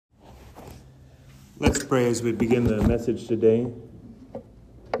Let's pray as we begin the message today.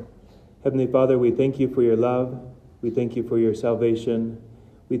 Heavenly Father, we thank you for your love. We thank you for your salvation.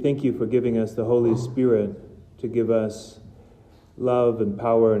 We thank you for giving us the Holy Spirit to give us love and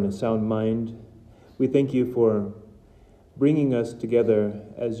power and a sound mind. We thank you for bringing us together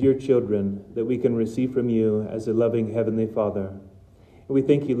as your children that we can receive from you as a loving Heavenly Father. And we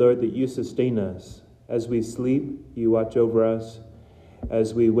thank you, Lord, that you sustain us. As we sleep, you watch over us.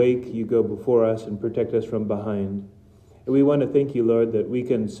 As we wake, you go before us and protect us from behind. And we want to thank you, Lord, that we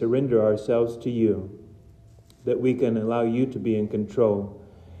can surrender ourselves to you, that we can allow you to be in control,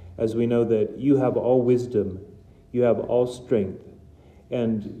 as we know that you have all wisdom, you have all strength,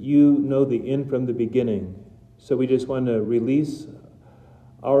 and you know the end from the beginning. So we just want to release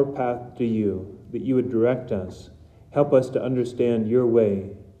our path to you, that you would direct us, help us to understand your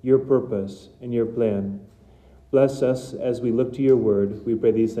way, your purpose, and your plan. Bless us as we look to your word. We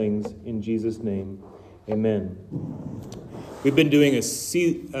pray these things in Jesus' name. Amen. We've been doing a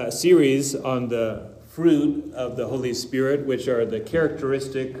series on the fruit of the Holy Spirit, which are the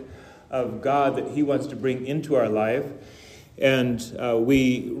characteristic of God that he wants to bring into our life. And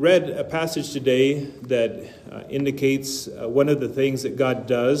we read a passage today that indicates one of the things that God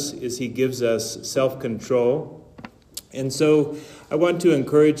does is he gives us self-control. And so I want to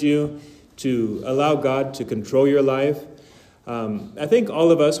encourage you to allow God to control your life. I think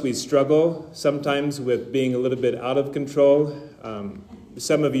all of us, we struggle sometimes with being a little bit out of control.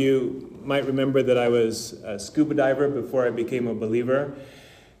 Some of you might remember that I was a scuba diver before I became a believer.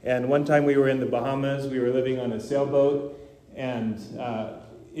 And one time we were in the Bahamas, we were living on a sailboat, and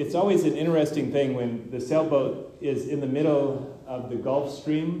it's always an interesting thing when the sailboat is in the middle of the Gulf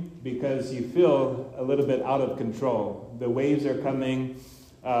Stream because you feel a little bit out of control. The waves are coming.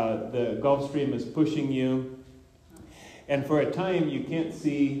 The Gulf Stream is pushing you. And for a time, you can't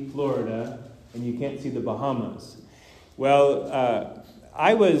see Florida and you can't see the Bahamas. Well,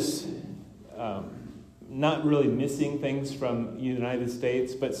 I was not really missing things from the United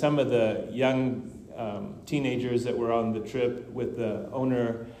States, but some of the young teenagers that were on the trip with the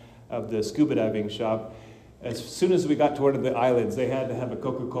owner of the scuba diving shop, as soon as we got to one of the islands, they had to have a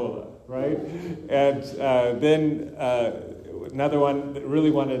Coca-Cola, right? And then another one that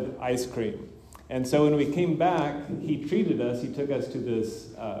really wanted ice cream. And so when we came back, he treated us. He took us to this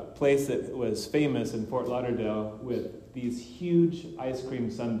place that was famous in Fort Lauderdale with these huge ice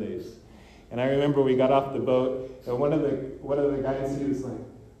cream sundaes. And I remember we got off the boat, and one of the guys, he was like,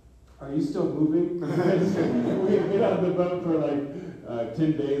 "Are you still moving?" We had been on the boat for like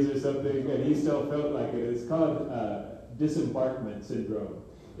 10 days or something, and he still felt like it. It's called disembarkment syndrome.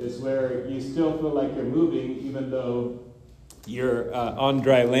 It's where you still feel like you're moving even though you're on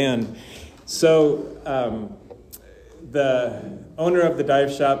dry land. So the owner of the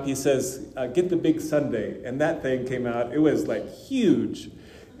dive shop, he says, "Get the big sundae." And that thing came out. It was like huge.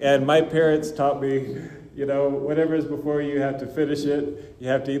 And my parents taught me, whatever is before you, you have to finish it. You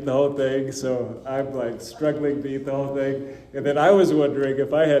have to eat the whole thing. So I'm like struggling to eat the whole thing. And then I was wondering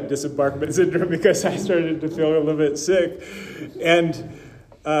if I had disembarkment syndrome because I started to feel a little bit sick. And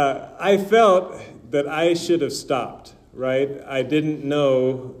I felt that I should have stopped, right? I didn't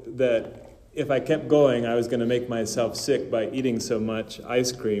know that if I kept going, I was going to make myself sick by eating so much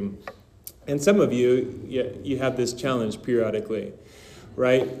ice cream. And some of you have this challenge periodically,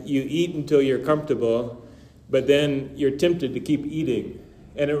 right? You eat until you're comfortable, but then you're tempted to keep eating.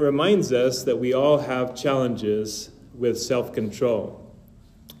 And it reminds us that we all have challenges with self-control.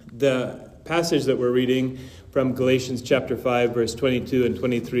 The passage that we're reading from Galatians chapter 5, verse 22 and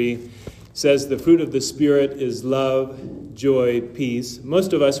 23 says, "The fruit of the Spirit is love, joy, peace."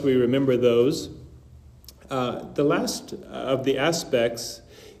 Most of us, we remember those. The last of the aspects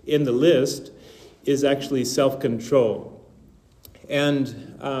in the list is actually self-control. And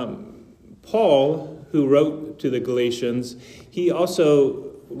Paul, who wrote to the Galatians, he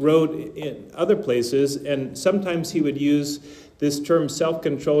also wrote in other places, and sometimes he would use this term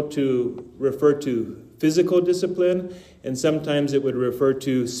self-control to refer to physical discipline, and sometimes it would refer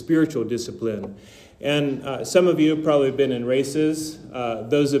to spiritual discipline. And some of you have probably been in races.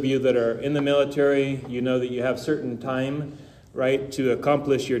 Those of you that are in the military, you know that you have certain time, right, to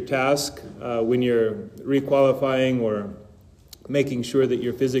accomplish your task when you're requalifying or making sure that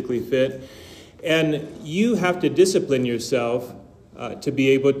you're physically fit. And you have to discipline yourself to be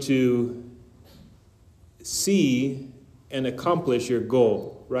able to see and accomplish your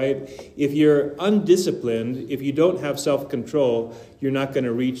goal, right? If you're undisciplined, if you don't have self-control, you're not going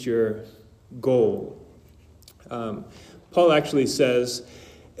to reach your goal. Paul actually says,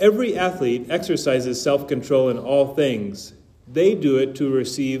 "Every athlete exercises self-control in all things. they do it to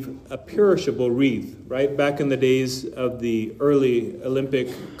receive a perishable wreath, right? Back in the days of the early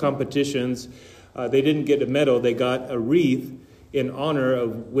Olympic competitions, they didn't get a medal, they got a wreath in honor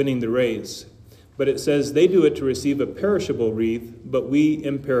of winning the race. But it says they do it to receive a perishable wreath, but we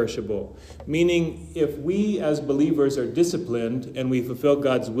imperishable. Meaning, if we as believers are disciplined and we fulfill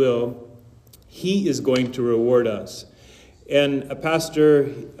God's will, He is going to reward us. And a pastor,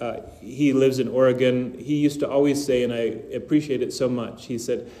 he lives in Oregon, he used to always say, and I appreciate it so much, he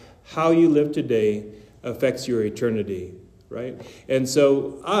said, how you live today affects your eternity, right? And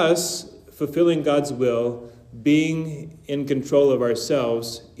so us fulfilling God's will, being in control of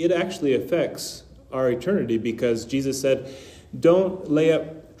ourselves, it actually affects our eternity, because Jesus said, don't lay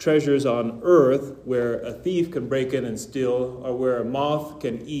up treasures on earth where a thief can break in and steal, or where a moth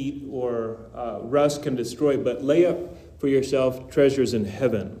can eat, or rust can destroy, but lay up for yourself treasures in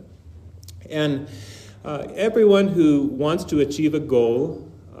heaven. And everyone who wants to achieve a goal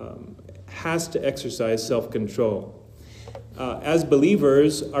has to exercise self-control. As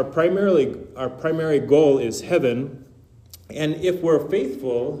believers, our primary goal is heaven, and if we're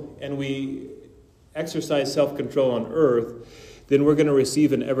faithful and we exercise self-control on earth, then we're going to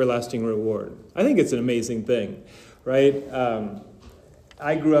receive an everlasting reward. I think it's an amazing thing, right?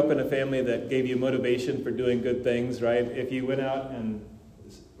 I grew up in a family that gave you motivation for doing good things, right? If you went out and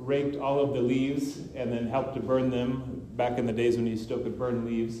raked all of the leaves and then helped to burn them, back in the days when you still could burn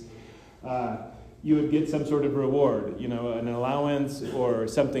leaves, you would get some sort of reward, you know, an allowance or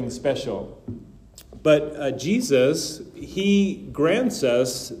something special. But Jesus, He grants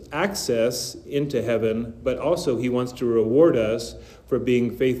us access into heaven, but also He wants to reward us for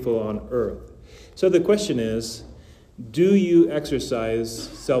being faithful on earth. So the question is, do you exercise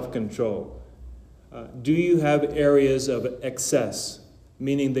self-control? Do you have areas of excess,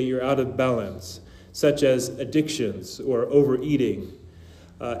 meaning that you're out of balance, such as addictions or overeating,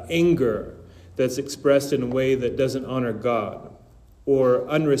 anger that's expressed in a way that doesn't honor God, or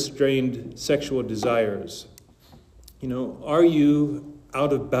unrestrained sexual desires? You know, are you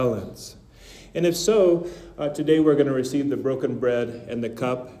out of balance? And if so, today we're going to receive the broken bread and the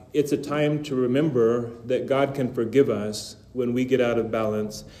cup. It's a time to remember that God can forgive us when we get out of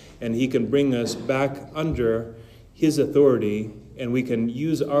balance, and He can bring us back under His authority, and we can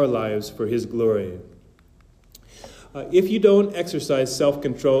use our lives for His glory. If you don't exercise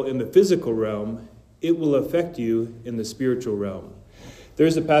self-control in the physical realm, it will affect you in the spiritual realm.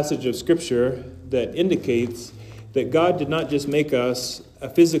 There's a passage of Scripture that indicates that God did not just make us a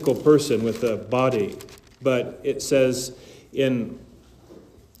physical person with a body, but it says in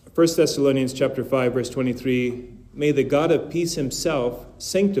 1 Thessalonians chapter 5, verse 23, may the God of peace Himself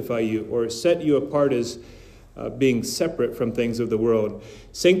sanctify you, or set you apart as being separate from things of the world,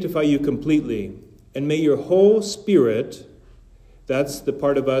 sanctify you completely, and may your whole spirit, that's the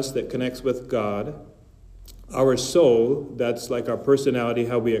part of us that connects with God, our soul, that's like our personality,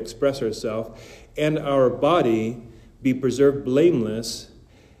 how we express ourselves, and our body be preserved blameless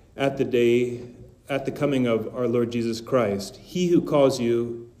at the coming of our Lord Jesus Christ. He who calls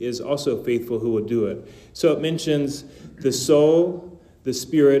you is also faithful, who will do it. So it mentions the soul, the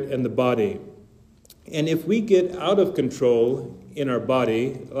spirit, and the body. And if we get out of control in our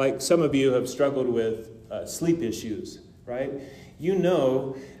body, like some of you have struggled with sleep issues, right? You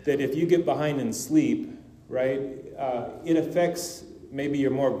know that if you get behind in sleep, right, it affects, maybe you're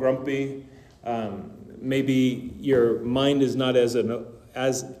more grumpy, maybe your mind is not as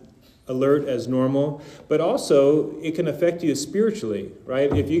alert as normal, but also it can affect you spiritually,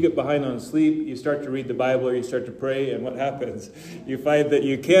 right? If you get behind on sleep, you start to read the Bible or you start to pray, and what happens? You find that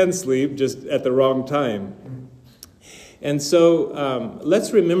you can sleep just at the wrong time. And so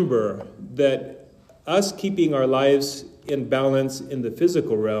let's remember that us keeping our lives in balance in the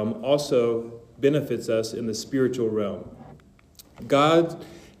physical realm also benefits us in the spiritual realm. God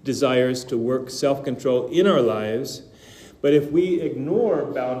desires to work self-control in our lives, but if we ignore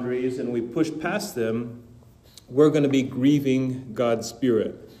boundaries and we push past them, we're going to be grieving God's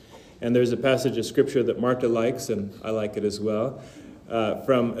Spirit. And there's a passage of Scripture that Martha likes, and I like it as well,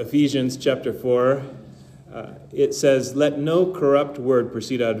 from Ephesians chapter 4. It says, let no corrupt word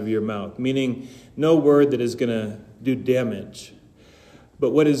proceed out of your mouth, meaning no word that is going to do damage, but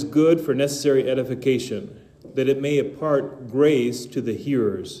what is good for necessary edification, that it may impart grace to the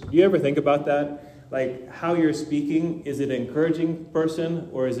hearers. Do you ever think about that? Like how you're speaking, is it encouraging person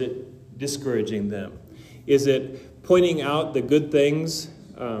or is it discouraging them? Is it pointing out the good things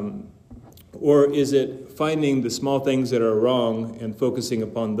or is it finding the small things that are wrong and focusing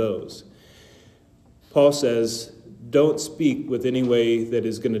upon those? Paul says, don't speak with any way that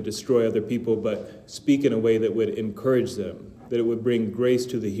is going to destroy other people, but speak in a way that would encourage them. that it would bring grace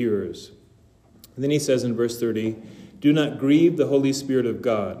to the hearers. And then he says in verse 30, do not grieve the Holy Spirit of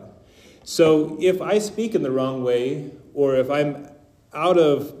God. So if I speak in the wrong way, or if I'm out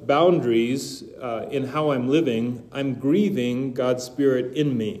of boundaries in how I'm living, I'm grieving God's Spirit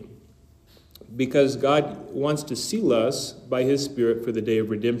in me. Because God wants to seal us by his Spirit for the day of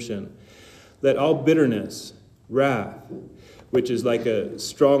redemption. Let all bitterness, wrath, which is like a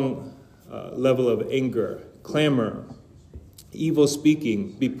strong level of anger, clamor, evil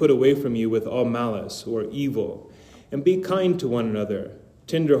speaking, be put away from you with all malice or evil. And be kind to one another,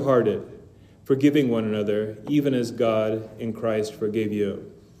 tender-hearted, forgiving one another, even as God in Christ forgave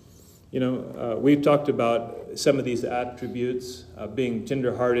you. You know, we've talked about some of these attributes, being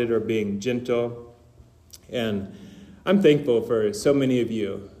tender-hearted or being gentle. And I'm thankful for so many of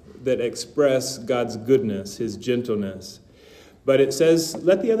you that express God's goodness, his gentleness. But it says,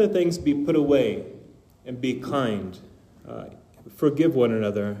 let the other things be put away and be kind. Forgive one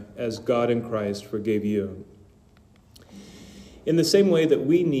another as God in Christ forgave you. In the same way that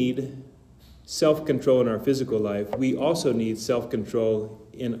we need self-control in our physical life, we also need self-control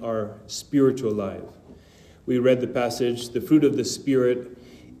in our spiritual life. We read the passage, the fruit of the Spirit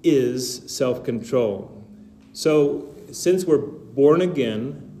is self-control. So since we're born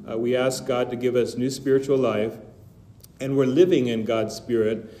again, we ask God to give us new spiritual life, and we're living in God's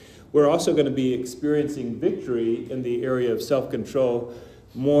Spirit, we're also going to be experiencing victory in the area of self-control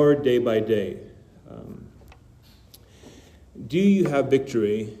more day by day. Do you have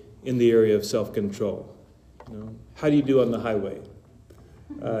victory in the area of self-control? You know, how do you do on the highway?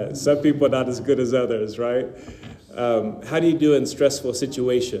 Some people are not as good as others, right? How do you do in stressful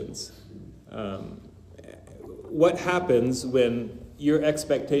situations? What happens when your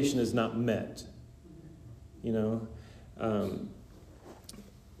expectation is not met? You know,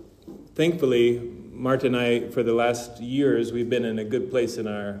 thankfully, Marta and I, for the last years, we've been in a good place in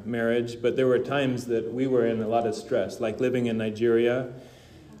our marriage, but there were times that we were in a lot of stress, like living in Nigeria.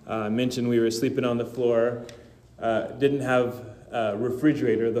 I mentioned we were sleeping on the floor, didn't have a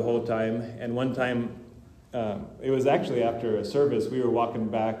refrigerator the whole time, and one time, it was actually after a service, we were walking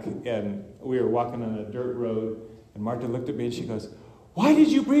back, and we were walking on a dirt road, and Marta looked at me and she goes, "Why did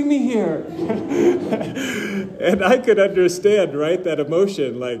you bring me here?" And I could understand, right, that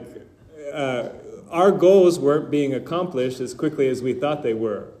emotion, like, our goals weren't being accomplished as quickly as we thought they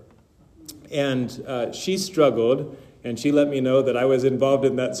were. And she struggled, and she let me know that I was involved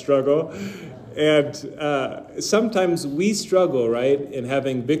in that struggle. And sometimes we struggle, right, in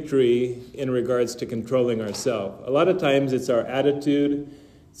having victory in regards to controlling ourselves. A lot of times it's our attitude,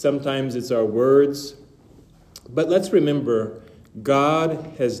 sometimes it's our words. But let's remember,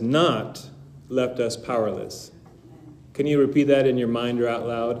 God has not left us powerless. Can you repeat that in your mind or out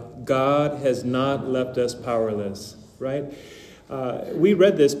loud? God has not left us powerless, right? We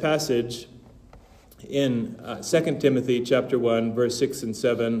read this passage in 2 Timothy chapter 1, verse 6 and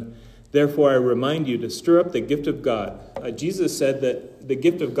 7. Therefore, I remind you to stir up the gift of God. Jesus said that the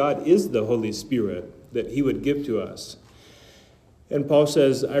gift of God is the Holy Spirit that he would give to us. And Paul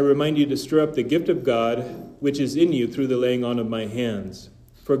says, I remind you to stir up the gift of God, which is in you through the laying on of my hands.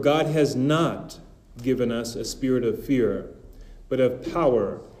 For God has not given us a spirit of fear, but of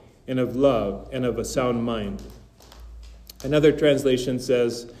power and of love and of a sound mind. Another translation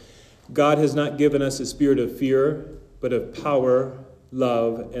says, God has not given us a spirit of fear, but of power,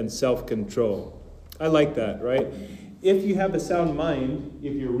 love, and self-control. I like that, right? If you have a sound mind,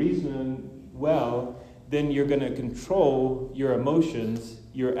 if you're reasoning well, then you're going to control your emotions,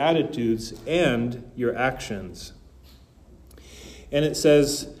 your attitudes, and your actions. And it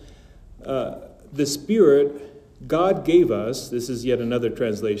says, the Spirit God gave us, this is yet another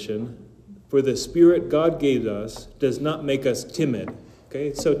translation, for the Spirit God gave us does not make us timid.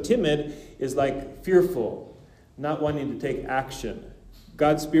 Okay, so timid is like fearful, not wanting to take action.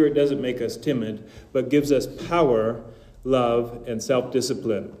 God's Spirit doesn't make us timid, but gives us power, love, and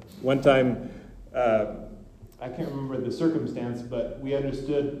self-discipline. One time, I can't remember the circumstance, but we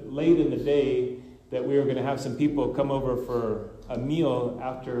understood late in the day that we were going to have some people come over for a meal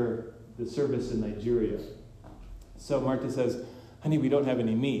after the service in Nigeria. So Marta says, honey, we don't have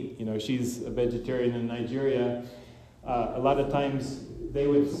any meat. You know, she's a vegetarian in Nigeria. A lot of times they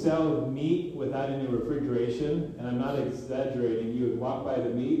would sell meat without any refrigeration, and I'm not exaggerating. You would walk by the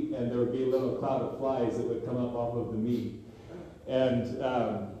meat, and there would be a little cloud of flies that would come up off of the meat.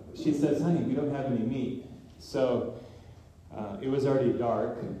 And she says, honey, we don't have any meat. So it was already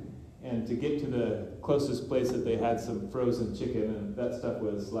dark, and to get to the closest place that they had some frozen chicken, and that stuff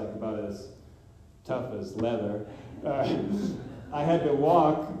was like about as tough as leather, I had to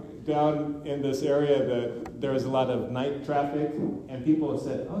walk down in this area that there was a lot of night traffic, and people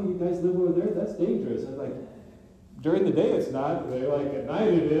said, "Oh, you guys live over there? That's dangerous." I was like, "During the day it's not. They're like, at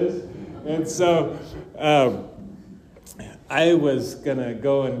night it is." And so I was going to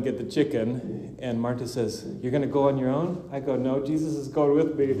go and get the chicken, and Marta says, "You're going to go on your own?" I go, "No, Jesus is going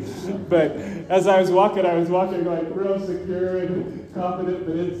with me." But as I was walking like real secure and confident,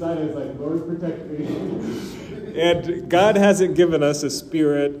 but inside I was like, "Lord, protect me." And God hasn't given us a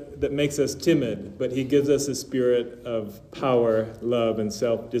spirit that makes us timid, but he gives us a spirit of power, love, and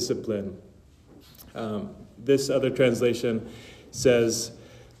self-discipline. This other translation says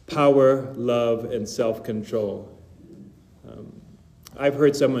power, love, and self-control. I've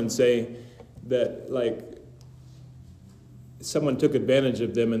heard someone say that, like, someone took advantage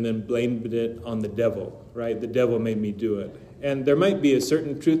of them and then blamed it on the devil, right? The devil made me do it. And there might be a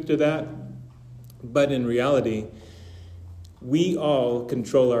certain truth to that, but in reality, we all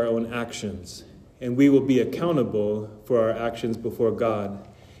control our own actions, and we will be accountable for our actions before God.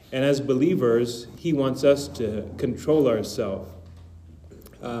 And as believers, he wants us to control ourselves.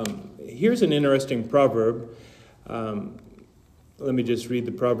 Here's an interesting proverb. Let me just read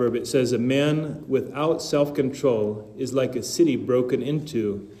the proverb. It says, "A man without self-control is like a city broken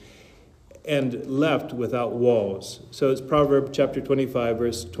into and left without walls." So it's Proverb chapter 25,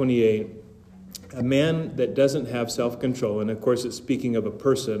 verse 28. A man that doesn't have self-control, and of course it's speaking of a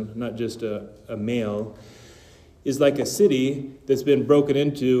person, not just a male, is like a city that's been broken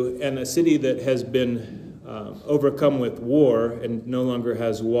into, and a city that has been overcome with war and no longer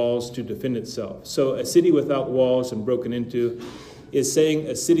has walls to defend itself. So a city without walls and broken into is saying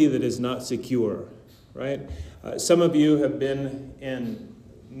a city that is not secure, right? Some of you have been in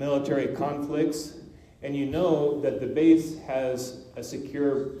military conflicts, and you know that the base has a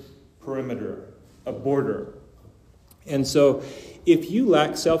secure perimeter, a border. And so if you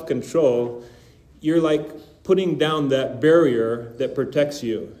lack self-control, you're like putting down that barrier that protects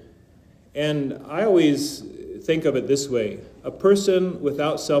you. And I always think of it this way. A person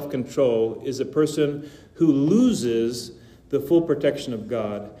without self-control is a person who loses the full protection of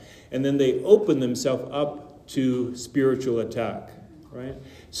God, and then they open themselves up to spiritual attack, right?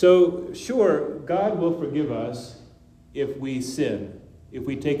 So, sure, God will forgive us if we sin, if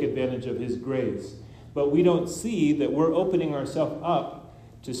we take advantage of his grace. But we don't see that we're opening ourselves up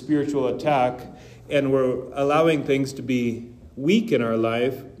to spiritual attack, and we're allowing things to be weak in our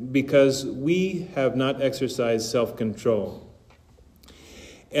life because we have not exercised self-control.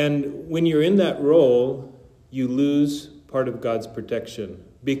 And when you're in that role, you lose part of God's protection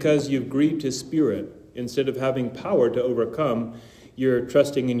because you've grieved his spirit. Instead of having power to overcome, you're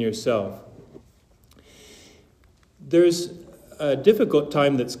trusting in yourself. There's a difficult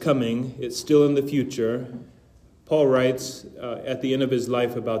time that's coming. It's still in the future. Paul writes at the end of his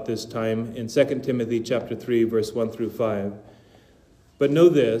life about this time in 2 Timothy chapter 3, verse 1 through 5. "But know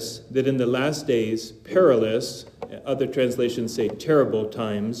this, that in the last days, perilous," other translations say terrible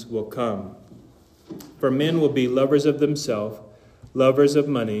times, "will come. For men will be lovers of themselves, lovers of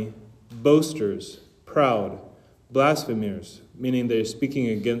money, boasters, proud, blasphemers," meaning they're speaking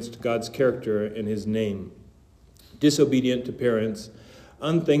against God's character and his name, "disobedient to parents,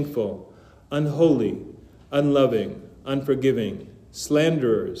 unthankful, unholy, unloving, unforgiving,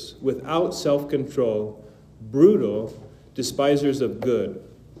 slanderers, without self-control, brutal, despisers of good."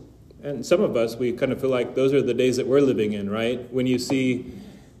 And some of us, we kind of feel like those are the days that we're living in, right? When you see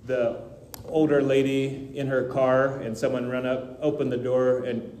the older lady in her car and someone run up, open the door,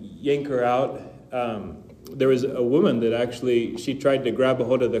 and yank her out. There was a woman that actually, she tried to grab a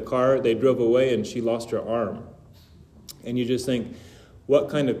hold of the car. They drove away and she lost her arm. And you just think, what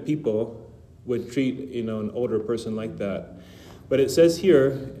kind of people would treat, an older person like that? But it says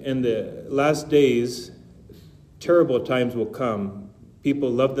here, in the last days, terrible times will come. People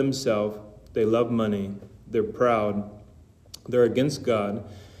love themselves. They love money. They're proud. They're against God.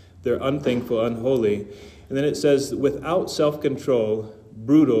 They're unthankful, unholy. And then it says, without self-control,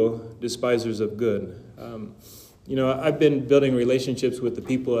 brutal, despisers of good. I've been building relationships with the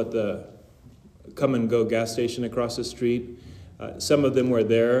people at the Come and Go gas station across the street. Some of them were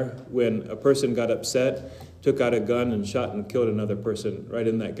there when a person got upset, took out a gun and shot and killed another person right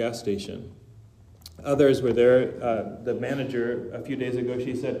in that gas station. Others were there. The manager, a few days ago,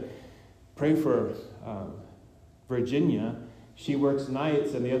 she said, "Pray for Virginia. She works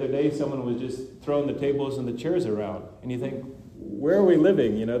nights," and the other day someone was just throwing the tables and the chairs around. And you think, where are we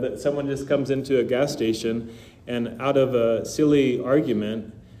living? That someone just comes into a gas station and out of a silly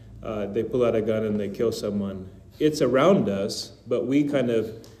argument, they pull out a gun and they kill someone. It's around us, but we kind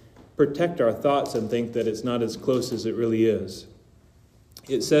of protect our thoughts and think that it's not as close as it really is.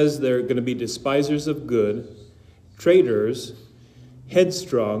 it says they're going to be despisers of good, traitors,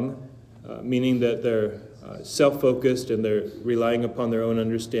 headstrong, meaning that they're self-focused and they're relying upon their own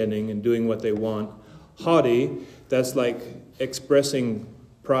understanding and doing what they want. Haughty, that's like expressing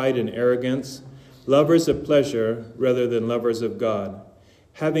pride and arrogance. Lovers of pleasure rather than lovers of God.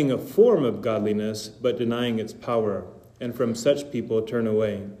 Having a form of godliness but denying its power. And from such people turn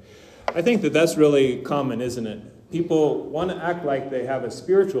away. I think that that's really common, isn't it? People want to act like they have a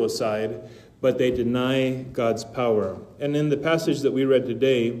spiritual side, but they deny God's power. And in the passage that we read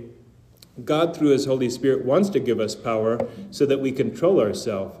today, God, through his Holy Spirit, wants to give us power so that we control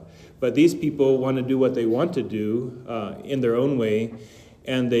ourselves. But these people want to do what they want to do in their own way,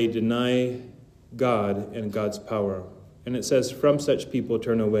 and they deny God and God's power. And it says, from such people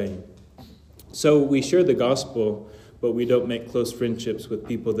turn away. So we share the gospel, but we don't make close friendships with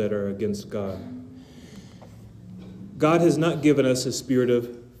people that are against God. God has not given us a spirit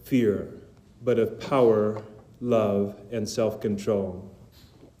of fear, but of power, love, and self-control.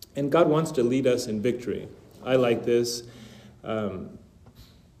 And God wants to lead us in victory. I like this. I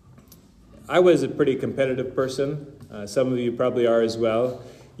was a pretty competitive person. Some of you probably are as well.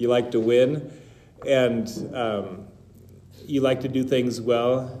 You like to win, and you like to do things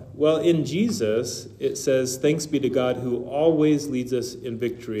well. Well, in Jesus, it says, thanks be to God who always leads us in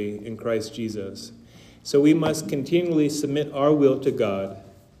victory in Christ Jesus. So we must continually submit our will to God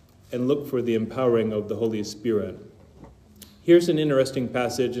and look for the empowering of the Holy Spirit. Here's an interesting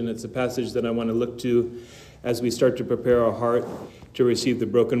passage, and it's a passage that I want to look to as we start to prepare our heart to receive the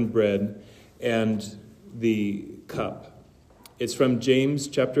broken bread and the cup. It's from James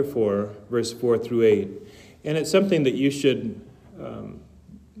chapter 4, verse 4 through 8. And it's something that you should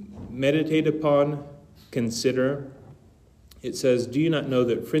meditate upon, consider. It says, do you not know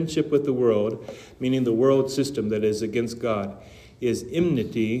that friendship with the world, meaning the world system that is against God, is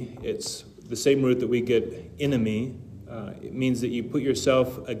enmity? It's the same root that we get enemy. It means that you put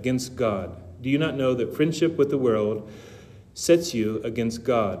yourself against God. Do you not know that friendship with the world sets you against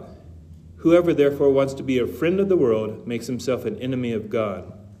God? Whoever therefore wants to be a friend of the world makes himself an enemy of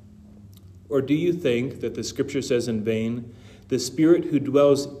God. Or do you think that the scripture says in vain, the Spirit who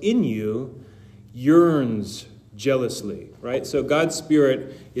dwells in you yearns jealously, right? So God's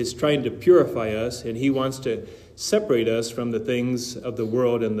Spirit is trying to purify us, and he wants to separate us from the things of the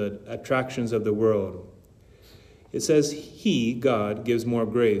world and the attractions of the world. It says he, God, gives more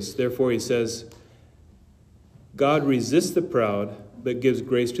grace. Therefore, he says, God resists the proud, but gives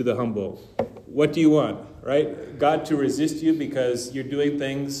grace to the humble. What do you want, right? God to resist you because you're doing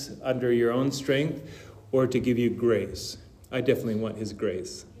things under your own strength, or to give you grace? I definitely want his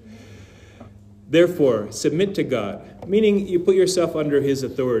grace. Therefore, submit to God, meaning you put yourself under his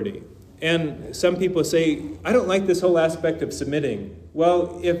authority. And some people say, I don't like this whole aspect of submitting.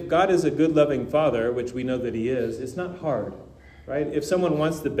 Well, if God is a good, loving Father, which we know that he is, it's not hard, right? If someone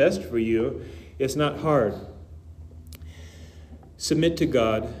wants the best for you, it's not hard. Submit to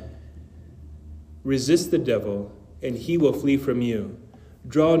God, resist the devil, and he will flee from you.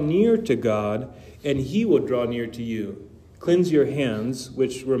 Draw near to God, and he will draw near to you. Cleanse your hands,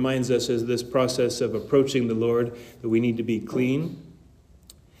 which reminds us of this process of approaching the Lord, that we need to be clean.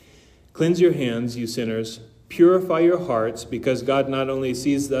 Cleanse your hands, you sinners. Purify your hearts, because God not only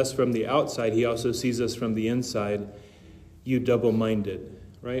sees us from the outside, he also sees us from the inside. You double-minded,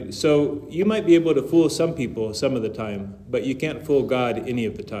 right? So you might be able to fool some people some of the time, but you can't fool God any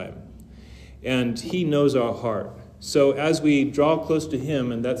of the time. And he knows our heart. So as we draw close to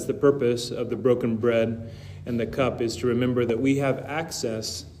him, and that's the purpose of the broken bread and the cup, is to remember that we have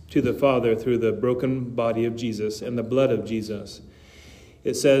access to the Father through the broken body of Jesus and the blood of Jesus.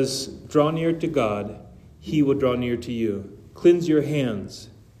 It says, draw near to God, he will draw near to you. Cleanse your hands,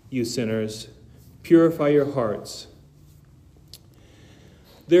 you sinners. Purify your hearts.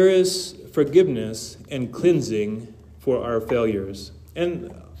 There is forgiveness and cleansing for our failures.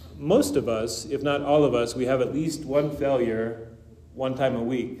 And most of us, if not all of us, we have at least one failure one time a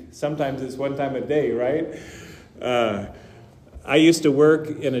week. Sometimes it's one time a day, right? I used to work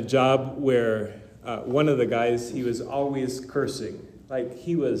in a job where one of the guys, he was always cursing. Like,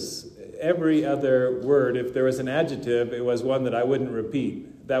 he was, every other word, if there was an adjective, it was one that I wouldn't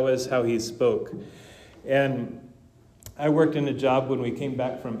repeat. That was how he spoke. And I worked in a job when we came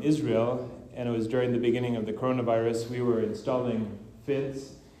back from Israel, and it was during the beginning of the coronavirus. We were installing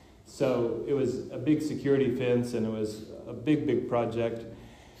fence. So it was a big security fence, and it was a big, big project.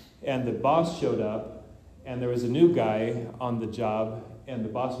 And the boss showed up, and there was a new guy on the job, and the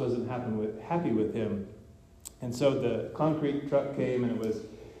boss wasn't happy with him. And so the concrete truck came, and it was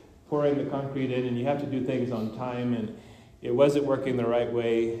pouring the concrete in, and you have to do things on time. it wasn't working the right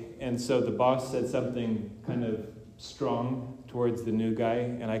way, and so the boss said something kind of strong towards the new guy,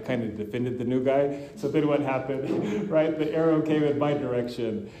 and I kind of defended the new guy. So then what happened, right? The arrow came in my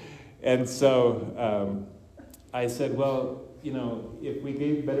direction. And so I said, well, you know, if we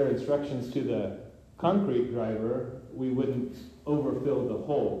gave better instructions to the concrete driver, we wouldn't overfill the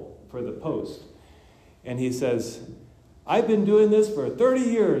hole for the post. And he says, I've been doing this for 30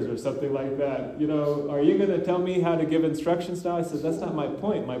 years or something like that. You know, are you going to tell me how to give instructions now? I said, that's not my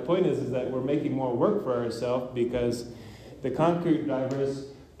point. My point is that we're making more work for ourselves because the concrete driver's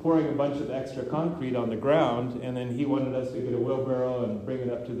pouring a bunch of extra concrete on the ground, and then he wanted us to get a wheelbarrow and bring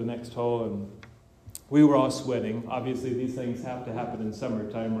it up to the next hole, and we were all sweating. Obviously, these things have to happen in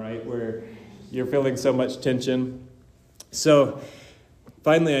summertime, right, where you're feeling so much tension. So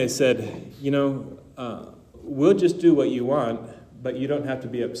finally I said, you know, we'll just do what you want, but you don't have to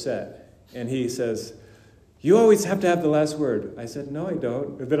be upset. And he says, you always have to have the last word. I said, no, I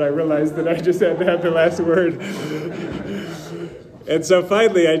don't. And then I realized that I just had to have the last word. And so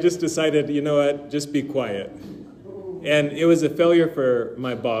finally I just decided, you know what, just be quiet. And it was a failure for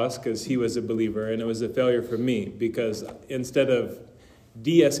my boss because he was a believer, and it was a failure for me because instead of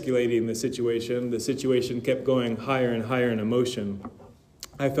de-escalating the situation kept going higher and higher in emotion.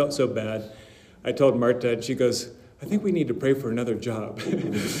 I felt so bad. I told Marta, and she goes, I think we need to pray for another job.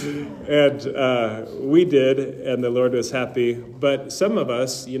 And we did, and the Lord was happy. But some of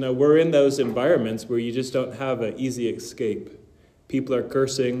us, you know, we're in those environments where you just don't have an easy escape. People are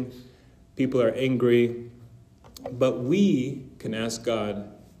cursing, people are angry, but we can ask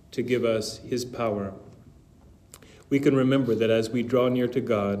God to give us his power. We can remember that as we draw near to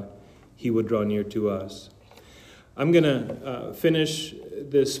God, he will draw near to us. I'm going to finish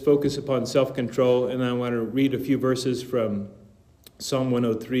this focus upon self-control, and I want to read a few verses from Psalm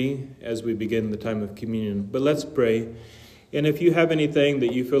 103 as we begin the time of communion. But let's pray. And if you have anything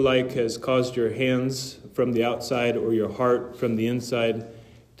that you feel like has caused your hands from the outside or your heart from the inside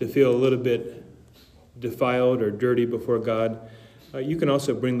to feel a little bit defiled or dirty before God, you can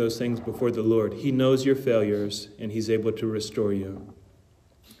also bring those things before the Lord. He knows your failures, and he's able to restore you.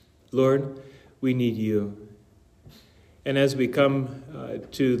 Lord, we need you. And as we come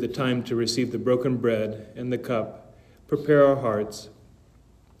to the time to receive the broken bread and the cup, prepare our hearts.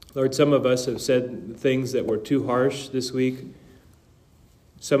 Lord, some of us have said things that were too harsh this week.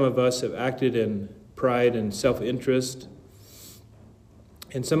 Some of us have acted in pride and self-interest.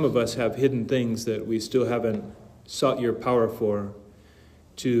 And some of us have hidden things that we still haven't sought your power for,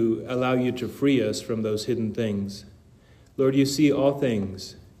 to allow you to free us from those hidden things. Lord, you see all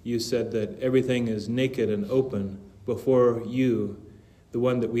things. You said that everything is naked and open before you, the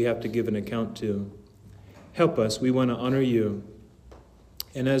one that we have to give an account to. Help us. We want to honor you.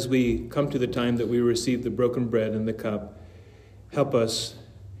 And as we come to the time that we receive the broken bread and the cup, help us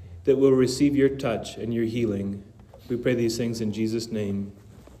that we'll receive your touch and your healing. We pray these things in Jesus' name.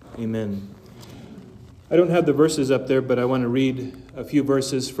 Amen. I don't have the verses up there, but I want to read a few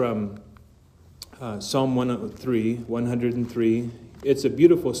verses from Psalm 103. It's a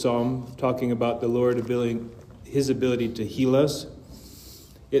beautiful psalm talking about the Lord his ability to heal us.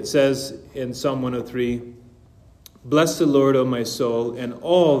 It says in Psalm 103, bless the Lord, O my soul, and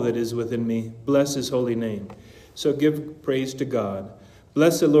all that is within me. Bless his holy name. So give praise to God.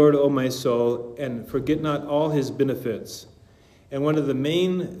 Bless the Lord, O my soul, and forget not all his benefits. And one of the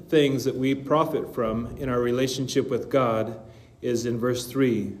main things that we profit from in our relationship with God is in verse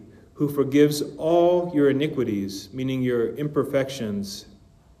 3, who forgives all your iniquities, meaning your imperfections,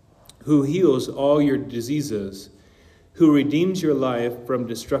 who heals all your diseases, who redeems your life from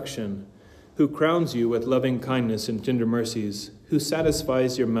destruction, who crowns you with loving kindness and tender mercies, who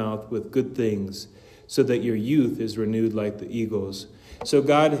satisfies your mouth with good things, so that your youth is renewed like the eagles. So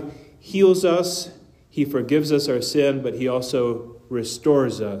God heals us, he forgives us our sin, but he also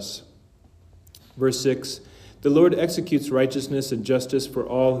restores us. Verse 6, the Lord executes righteousness and justice for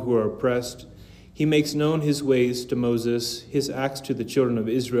all who are oppressed. He makes known his ways to Moses, his acts to the children of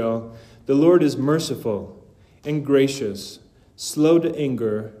Israel. The Lord is merciful and gracious, slow to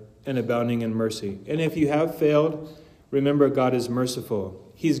anger, and abounding in mercy. And if you have failed, remember God is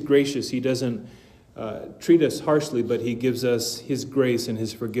merciful. He's gracious. He doesn't treat us harshly, but he gives us his grace and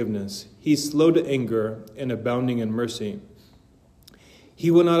his forgiveness. He's slow to anger and abounding in mercy. He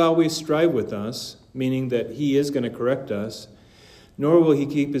will not always strive with us, meaning that he is going to correct us, nor will he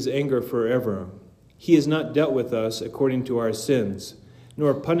keep his anger forever. He has not dealt with us according to our sins,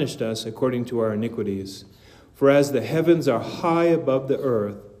 nor punished us according to our iniquities. For as the heavens are high above the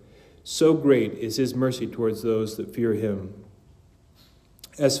earth, so great is his mercy towards those that fear him.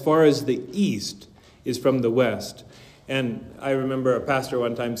 As far as the east is from the west, And I remember a pastor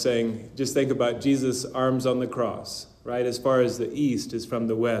one time saying, just think about Jesus' arms on the cross, right? As far as the east is from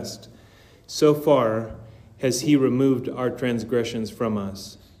the west, so far has he removed our transgressions from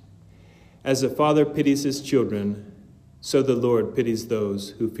us. As a father pities his children, so the Lord pities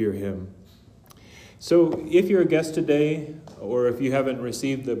those who fear him. So if you're a guest today, or if you haven't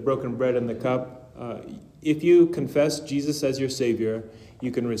received the broken bread and the cup, if you confess Jesus as your Savior, you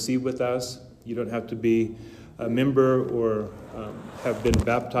can receive with us. You don't have to be a member or have been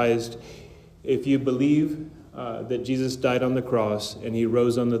baptized. If you believe that Jesus died on the cross and he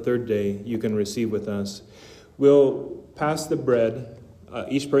rose on the third day, you can receive with us. We'll pass the bread.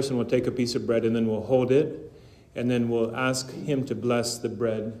 Each person will take a piece of bread and then we'll hold it. And then we'll ask him to bless the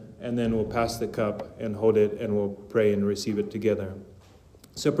bread. And then we'll pass the cup and hold it and we'll pray and receive it together.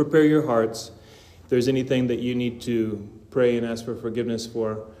 So prepare your hearts. If there's anything that you need to pray and ask for forgiveness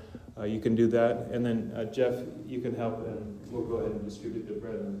for, you can do that. And then Jeff, you can help and we'll go ahead and distribute the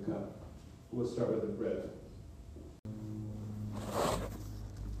bread and the cup. We'll start with the bread.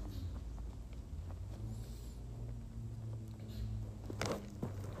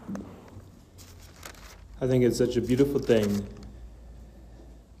 I think it's such a beautiful thing,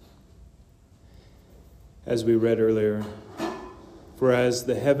 as we read earlier. For as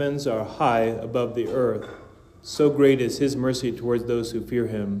the heavens are high above the earth, so great is his mercy towards those who fear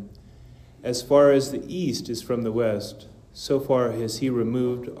him. As far as the east is from the west, so far has he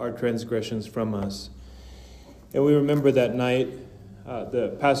removed our transgressions from us. And we remember that night,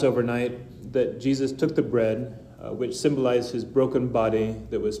 the Passover night, that Jesus took the bread, which symbolized his broken body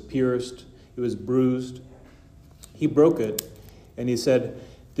that was pierced, it was bruised. He broke it, and he said,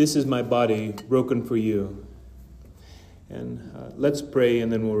 "This is my body broken for you." And let's pray,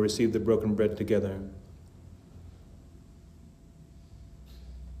 and then we'll receive the broken bread together.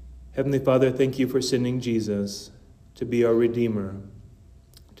 Heavenly Father, thank you for sending Jesus to be our Redeemer,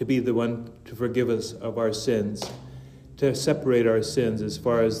 to be the one to forgive us of our sins, to separate our sins as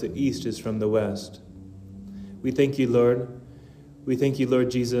far as the east is from the west. We thank you, Lord. We thank you, Lord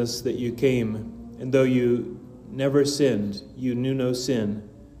Jesus, that you came, and though you never sinned, you knew no sin,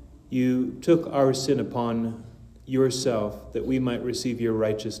 you took our sin upon yourself that we might receive your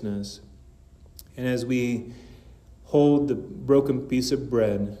righteousness. And as we hold the broken piece of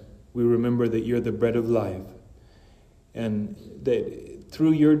bread, we remember that you're the bread of life, and that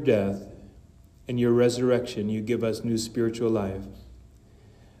through your death and your resurrection, you give us new spiritual life.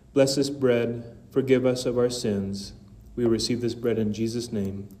 Bless this bread, forgive us of our sins. We receive this bread in Jesus'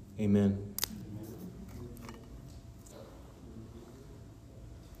 name. Amen.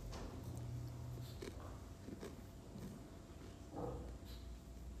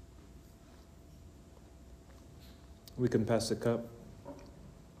 We can pass the cup.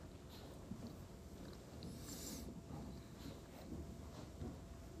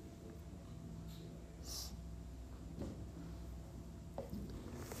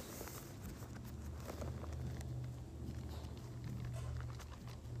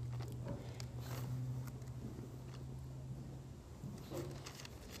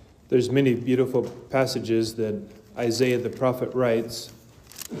 There's many beautiful passages that Isaiah the prophet writes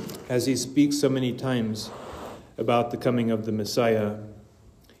as he speaks so many times about the coming of the Messiah.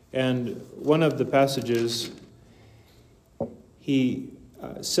 And one of the passages, he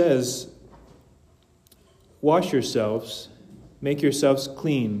says, "Wash yourselves, make yourselves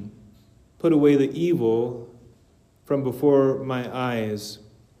clean, put away the evil from before my eyes.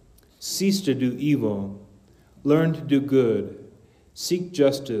 Cease to do evil, learn to do good, seek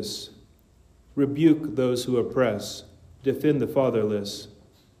justice, rebuke those who oppress, defend the fatherless,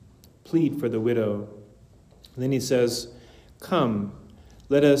 plead for the widow." And then he says, "Come,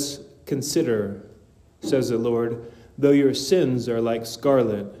 let us consider, says the Lord, though your sins are like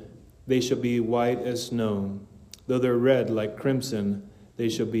scarlet, they shall be white as snow. Though they're red like crimson, they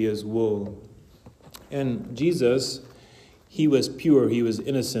shall be as wool." And Jesus, he was pure, he was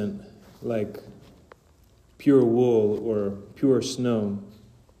innocent, like pure wool or pure snow.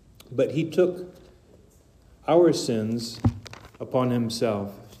 But he took our sins upon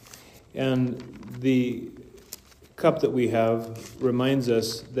himself. And the cup that we have reminds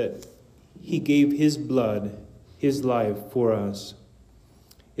us that he gave his blood, his life for us.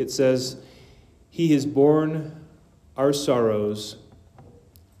 It says, "He has borne our sorrows.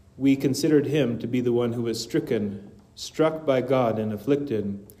 We considered him to be the one who was stricken, struck by God and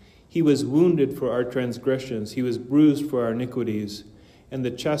afflicted. He was wounded for our transgressions. He was bruised for our iniquities. And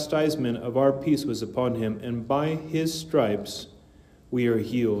the chastisement of our peace was upon him. And by his stripes we are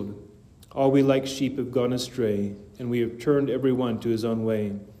healed. All we like sheep have gone astray, and we have turned every one to his own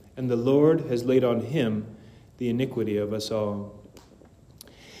way. And the Lord has laid on him the iniquity of us all.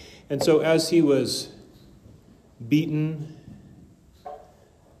 And so as he was beaten,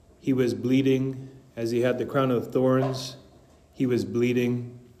 he was bleeding. As he had the crown of thorns, he was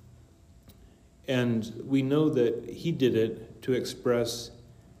bleeding. And we know that he did it to express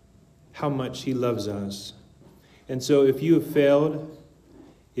how much he loves us. And so if you have failed,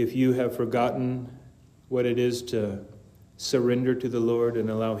 if you have forgotten what it is to surrender to the Lord and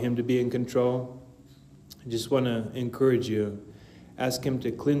allow him to be in control, I just want to encourage you. Ask him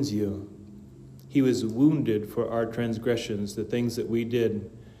to cleanse you. He was wounded for our transgressions, the things that we did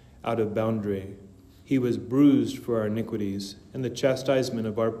out of boundary. He was bruised for our iniquities, and the chastisement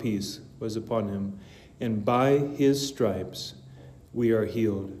of our peace was upon him. And by his stripes we are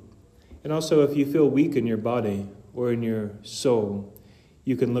healed. And also, if you feel weak in your body or in your soul,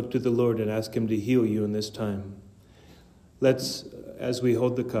 you can look to the Lord and ask him to heal you in this time. Let's, as we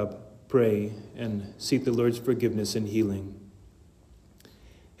hold the cup, pray and seek the Lord's forgiveness and healing.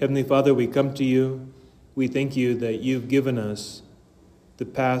 Heavenly Father, we come to you. We thank you that you've given us the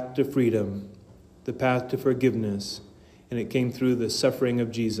path to freedom, the path to forgiveness, and it came through the suffering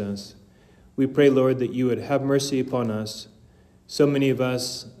of Jesus. We pray, Lord, that you would have mercy upon us. So many of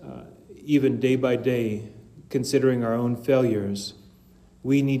us, even day by day, considering our own failures,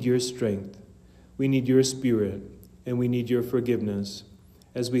 we need your strength, we need your spirit, and we need your forgiveness.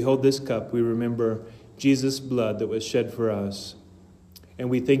 As we hold this cup, we remember Jesus' blood that was shed for us. And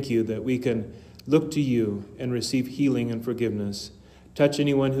we thank you that we can look to you and receive healing and forgiveness. Touch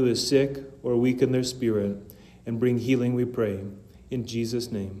anyone who is sick or weak in their spirit and bring healing, we pray. In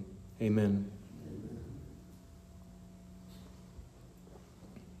Jesus' name, amen.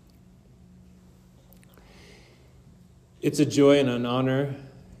 It's a joy and an honor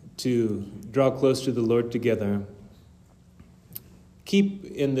to draw close to the Lord together. Keep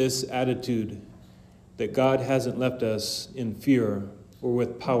in this attitude that God hasn't left us in fear or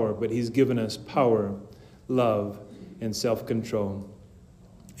with power, but he's given us power, love, and self-control.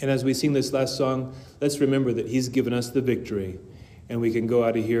 And as we sing this last song, let's remember that he's given us the victory, and we can go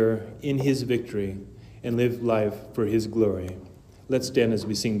out of here in his victory and live life for his glory. Let's stand as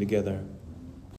we sing together.